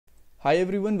Hi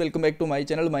everyone, welcome back to my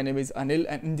channel. My name is Anil,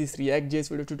 and in this React.js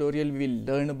video tutorial we will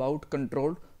learn about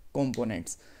controlled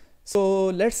components. So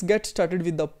let's get started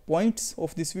with the points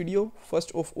of this video.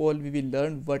 First of all, we will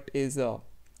learn what is a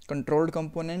controlled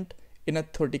component in a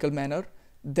theoretical manner.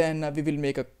 Then we will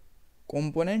make a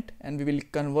component and we will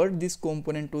convert this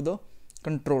component to the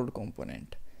controlled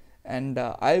component. And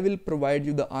I will provide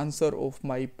you the answer of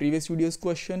my previous video's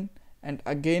question. And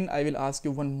again, I will ask you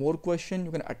one more question.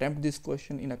 You can attempt this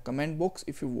question in a comment box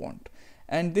if you want.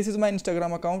 And this is my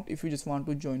Instagram account if you just want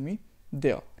to join me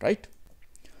there, right?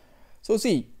 So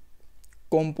see,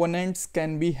 components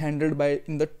can be handled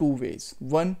in the two ways.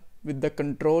 One with the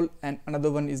control and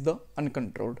another one is the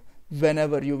uncontrolled.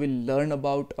 Whenever you will learn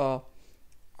about a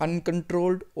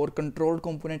uncontrolled or controlled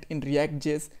component in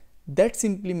React.js, that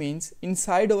simply means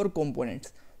inside our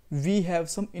components, we have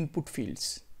some input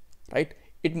fields, right?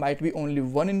 It might be only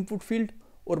one input field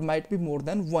or might be more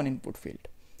than one input field.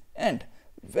 And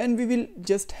when we will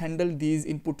just handle these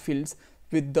input fields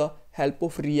with the help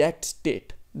of React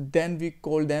state, then we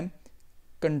call them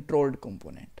controlled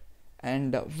component.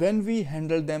 And when we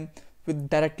handle them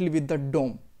directly with the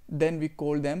DOM, then we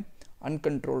call them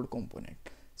uncontrolled component.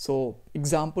 So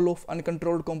example of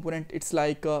uncontrolled component, it's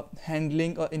like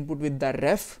handling an input with the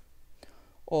ref,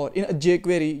 or in a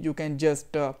jQuery you can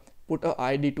just put a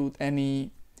ID to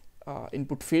any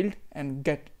input field and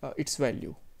get its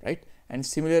value, right? And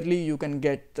similarly you can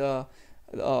get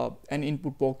an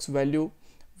input box value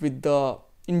with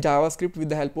in JavaScript with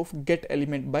the help of get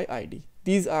element by ID.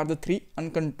 These are the three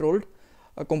uncontrolled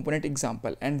component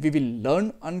example, and we will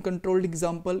learn uncontrolled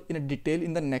example in a detail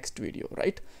in the next video,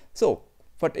 right? So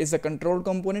what is a controlled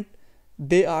component?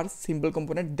 They are simple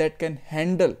component that can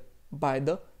handle by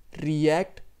the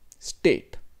React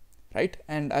state, right?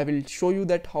 And I will show you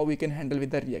that how we can handle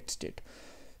with the React state.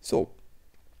 So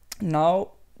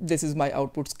now this is my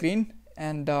output screen,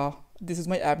 and this is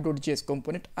my app.js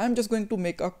component. I'm just going to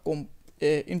make a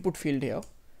input field here,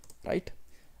 right?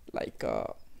 Like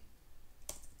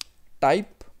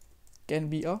type can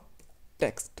be a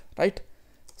text, right?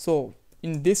 So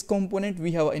in this component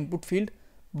we have an input field,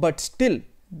 but still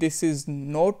this is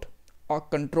not a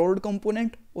controlled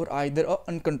component or either a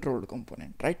uncontrolled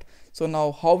component, right? So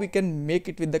now how we can make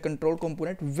it with the controlled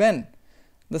component? When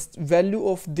the value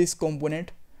of this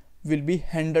component will be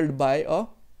handled by a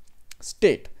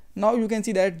state. Now you can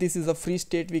see that this is a free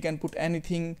state, we can put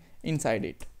anything inside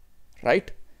it,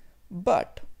 right?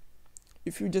 But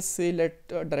if you just say let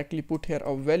directly put here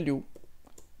a value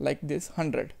like this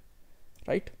 100,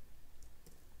 right?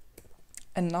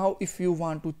 And now if you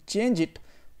want to change it,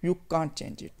 you can't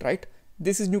change it, right?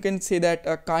 This is, you can say that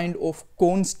a kind of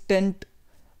constant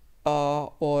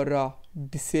or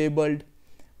disabled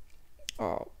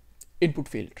input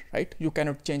field, right? You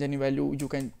cannot change any value. You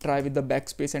can try with the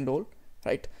backspace and all,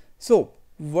 right? So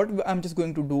what I'm just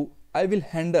going to do, I will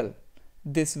handle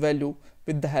this value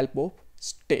with the help of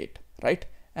state, right?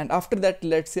 And after that,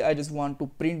 let's say I just want to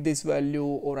print this value,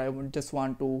 or I just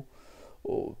want to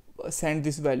send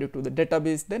this value to the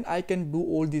database, then I can do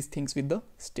all these things with the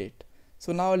state.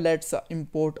 So now let's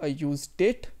import a use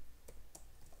state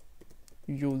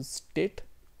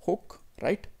hook,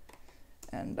 right?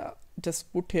 And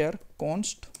just put here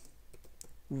const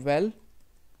val,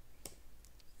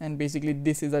 and basically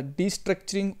this is a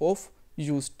destructuring of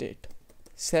use state.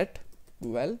 Set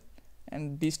val,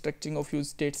 and destructuring of use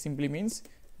state simply means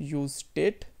use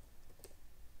state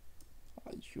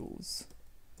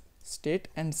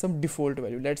and some default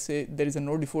value. Let's say there is a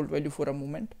no default value for a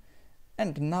moment,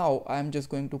 and now I am just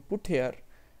going to put here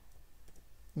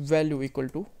value equal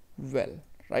to val,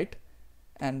 right?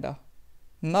 And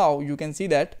now you can see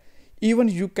that even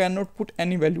you cannot put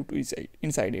any value to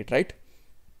inside it, right?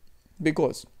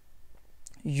 Because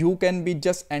you can be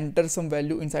just enter some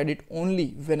value inside it only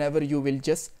whenever you will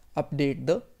just update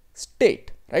the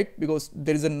state, right? Because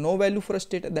there is a no value for a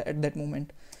state at that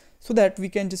moment. So that we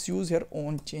can just use here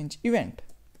on change event,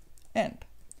 and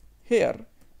here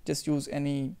just use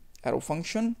any arrow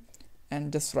function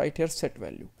and just write here set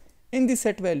value. In the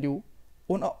set value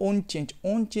on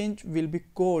change will be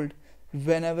called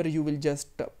whenever you will just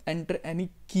enter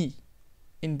any key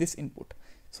in this input.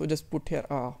 So just put here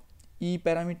a e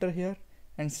parameter here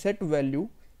and set value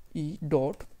e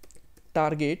dot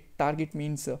target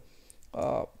means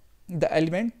the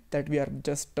element that we are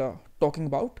just talking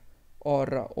about,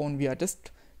 or on we are just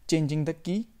changing the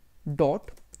key dot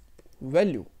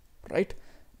value, right?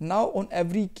 Now on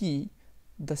every key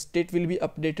the state will be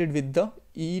updated with the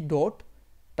e dot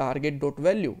target dot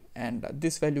value, and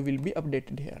this value will be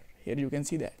updated here. You can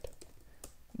see that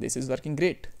this is working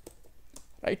great,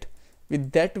 right?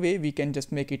 With that way we can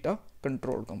just make it a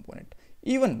controlled component.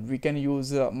 Even we can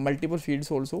use multiple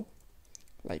fields also,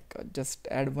 like just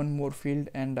add one more field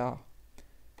and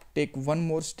take one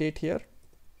more state here,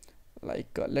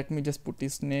 like let me just put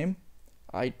this name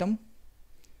item,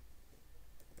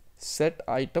 set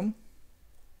item,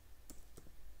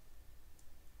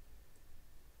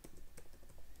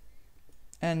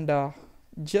 and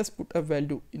just put a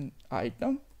value in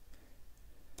item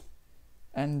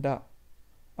and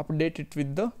update it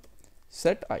with the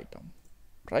set item,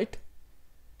 right?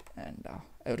 And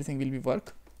everything will be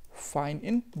work fine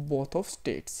in both of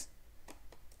states.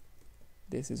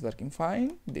 This is working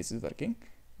fine, this is working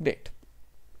great.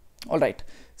 All right,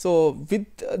 so with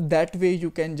that way you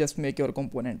can just make your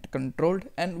component controlled.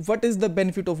 And what is the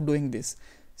benefit of doing this?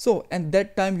 So at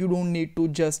that time you don't need to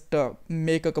just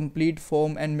make a complete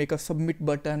form and make a submit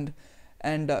button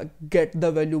and get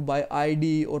the value by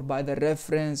ID or by the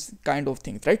reference kind of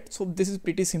things, right? So this is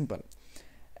pretty simple.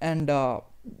 And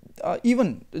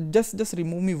even just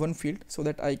remove me one field so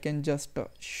that I can just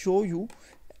show you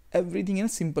everything in a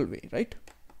simple way, right?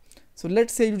 So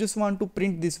let's say you just want to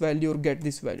print this value or get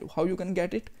this value. How you can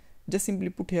get it? Just simply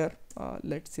put here,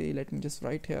 let's say, let me just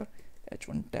write here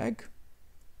h1 tag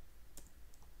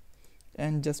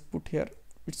and just put here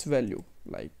its value,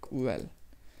 like, well,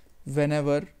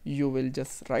 whenever you will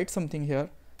just write something here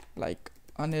like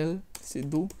anil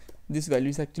Sidhu, this value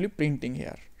is actually printing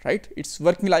here, right? It's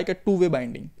working like a two-way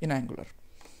binding in Angular,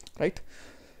 right?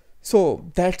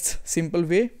 So that's simple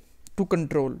way to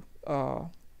control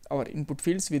our input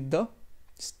fields with the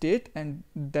state, and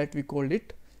that we called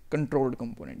it controlled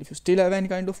component. If you still have any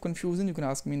kind of confusion, you can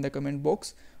ask me in the comment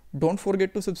box. Don't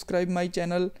forget to subscribe my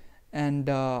channel and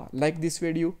like this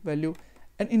video value.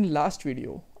 And in last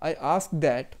video I asked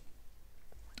that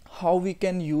how we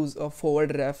can use a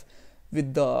forward ref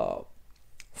with the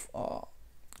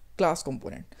class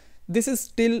component. This is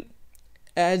still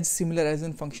as similar as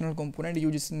in functional component.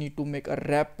 You just need to make a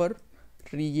wrapper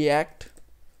react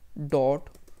dot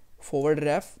forward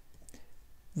ref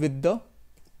with the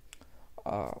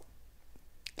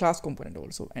class component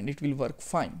also, and it will work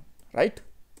fine, right?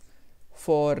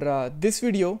 For this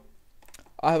video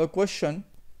I have a question.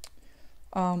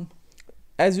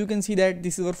 As you can see that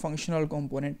this is our functional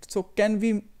component, so can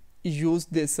we use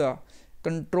this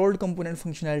controlled component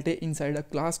functionality inside a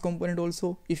class component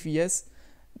also? If yes,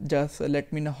 just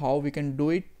let me know how we can do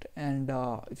it. And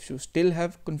if you still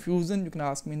have confusion, you can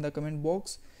ask me in the comment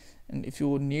box. And if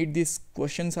you need this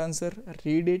questions answer,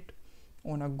 read it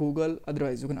on a Google,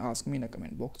 otherwise you can ask me in a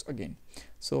comment box again.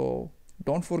 So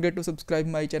don't forget to subscribe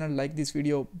my channel, like this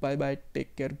video. Bye bye,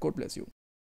 take care, God bless you.